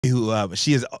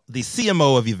She is the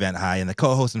CMO of Event High and the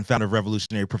co-host and founder of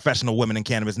Revolutionary Professional Women in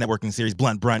Cannabis networking series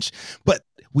Blunt Brunch. But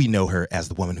we know her as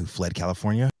the woman who fled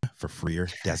California for freer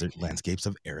desert landscapes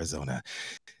of Arizona.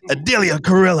 Adelia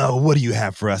Carrillo, what do you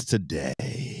have for us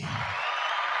today?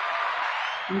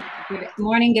 Good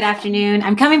morning, good afternoon.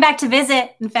 I'm coming back to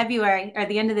visit in February or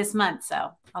the end of this month,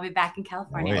 so I'll be back in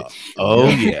California. Oh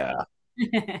yeah.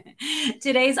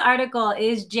 Today's article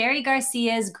is Jerry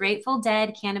Garcia's Grateful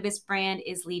Dead cannabis brand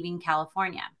is leaving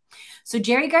California. So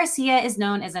Jerry Garcia is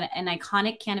known as an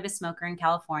iconic cannabis smoker in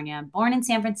California. Born in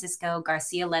San Francisco,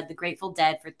 Garcia led the Grateful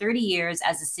Dead for 30 years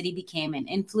as the city became an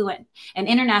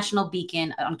international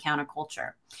beacon on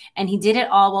counterculture. And he did it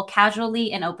all while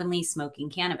casually and openly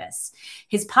smoking cannabis.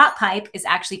 His pot pipe is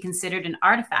actually considered an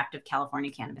artifact of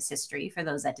California cannabis history, for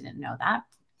those that didn't know that.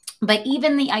 But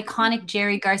even the iconic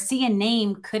Jerry Garcia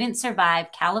name couldn't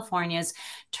survive California's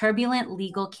turbulent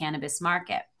legal cannabis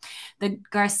market. The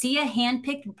Garcia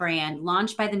handpicked brand,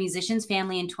 launched by the musician's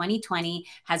family in 2020,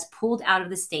 has pulled out of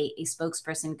the state, a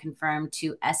spokesperson confirmed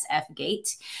to SF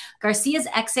Gate. Garcia's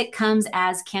exit comes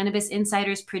as cannabis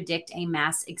insiders predict a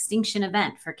mass extinction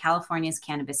event for California's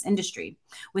cannabis industry,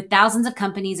 with thousands of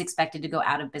companies expected to go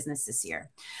out of business this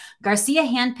year. Garcia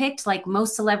handpicked, like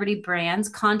most celebrity brands,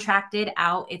 contracted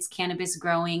out its cannabis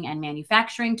growing and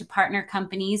manufacturing to partner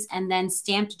companies and then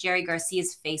stamped Jerry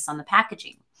Garcia's face on the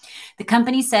packaging. The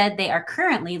company said they are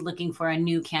currently looking for a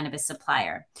new cannabis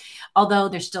supplier, although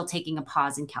they're still taking a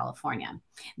pause in California.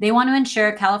 They want to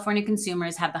ensure California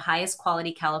consumers have the highest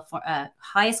quality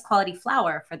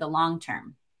flower for the long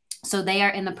term. So they are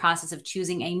in the process of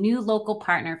choosing a new local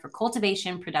partner for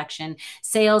cultivation, production,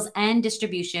 sales, and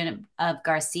distribution of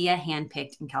Garcia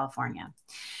handpicked in California.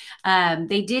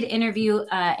 They did interview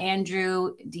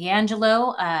Andrew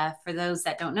D'Angelo, for those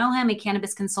that don't know him, a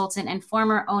cannabis consultant and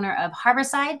former owner of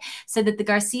Harborside, said that the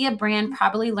Garcia brand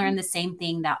probably learned the same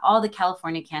thing that all the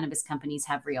California cannabis companies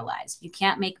have realized. You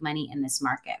can't make money in this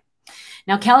market.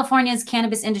 Now, California's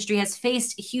cannabis industry has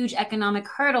faced huge economic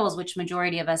hurdles, which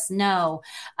majority of us know,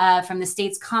 from the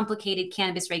state's complicated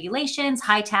cannabis regulations,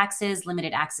 high taxes,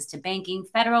 limited access to banking,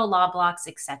 federal law blocks,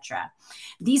 etc.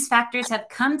 These factors have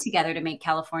come together to make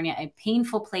California a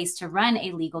painful place to run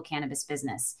a legal cannabis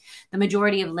business. The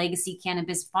majority of legacy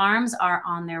cannabis farms are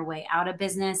on their way out of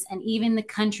business, and even the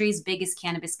country's biggest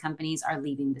cannabis companies are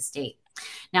leaving the state.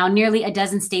 Now, nearly a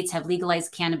dozen states have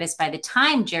legalized cannabis by the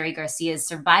time Jerry Garcia's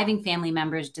surviving family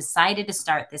members decided to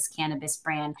start this cannabis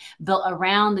brand built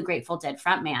around the Grateful Dead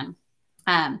frontman.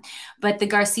 But the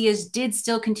Garcias did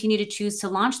still continue to choose to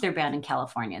launch their brand in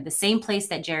California, the same place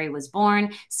that Jerry was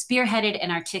born, spearheaded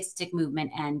an artistic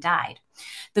movement, and died.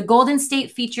 The Golden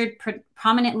State featured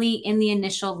prominently in the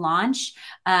initial launch.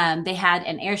 They had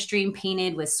an Airstream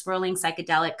painted with swirling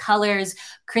psychedelic colors,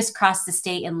 crisscrossed the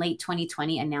state in late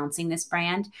 2020, announcing this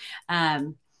brand.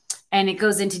 And it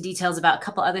goes into details about a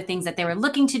couple other things that they were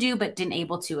looking to do, but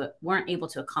weren't able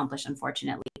to accomplish,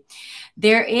 unfortunately.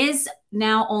 There is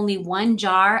now only one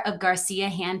jar of Garcia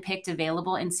handpicked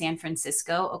available in San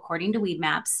Francisco, according to Weed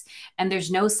Maps, and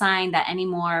there's no sign that any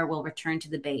more will return to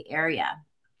the Bay Area.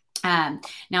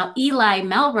 Now, Eli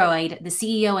Melroyd, the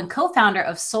CEO and co-founder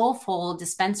of Soulful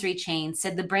dispensary chain,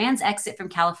 said the brand's exit from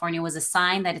California was a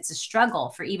sign that it's a struggle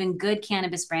for even good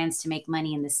cannabis brands to make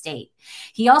money in the state.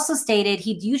 He also stated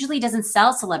he usually doesn't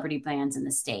sell celebrity brands in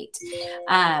the state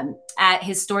at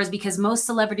his stores because most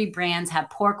celebrity brands have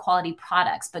poor quality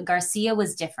products, but Garcia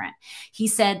was different. He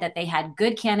said that they had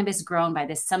good cannabis grown by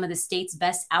some of the state's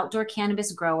best outdoor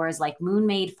cannabis growers like Moon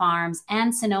Made Farms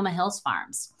and Sonoma Hills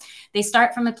Farms. They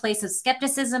start from a place of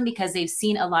skepticism because they've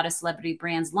seen a lot of celebrity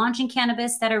brands launching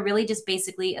cannabis that are really just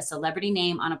basically a celebrity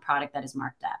name on a product that is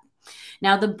marked up.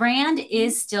 Now, the brand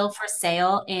is still for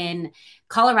sale in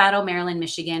Colorado, Maryland,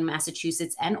 Michigan,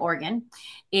 Massachusetts, and Oregon.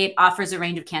 It offers a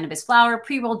range of cannabis flower,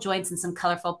 pre-rolled joints, and some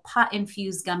colorful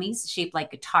pot-infused gummies shaped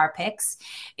like guitar picks.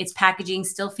 Its packaging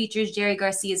still features Jerry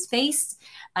Garcia's face,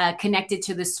 connected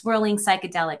to the swirling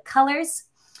psychedelic colors,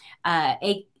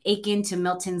 akin to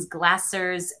Milton's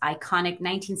Glasser's iconic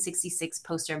 1966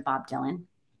 poster of Bob Dylan.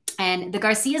 And the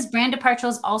Garcia's brand departure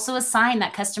is also a sign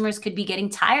that customers could be getting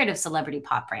tired of celebrity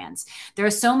pot brands. There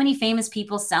are so many famous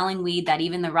people selling weed that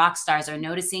even the rock stars are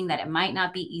noticing that it might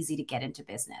not be easy to get into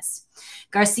business.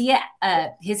 Garcia,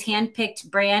 his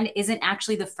handpicked brand isn't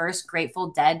actually the first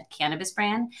Grateful Dead cannabis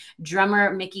brand.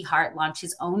 Drummer Mickey Hart launched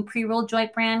his own pre-rolled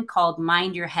joint brand called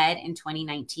Mind Your Head in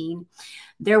 2019.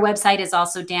 Their website is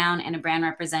also down, and a brand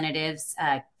representatives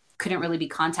couldn't really be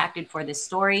contacted for this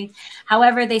story.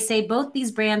 However, they say both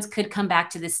these brands could come back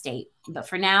to the state. But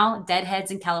for now, deadheads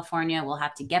in California will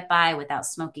have to get by without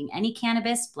smoking any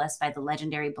cannabis blessed by the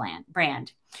legendary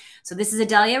brand. So this is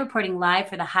Adelia reporting live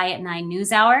for the High at 9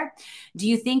 News Hour. Do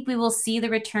you think we will see the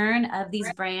return of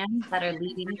these brands that are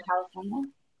leaving California?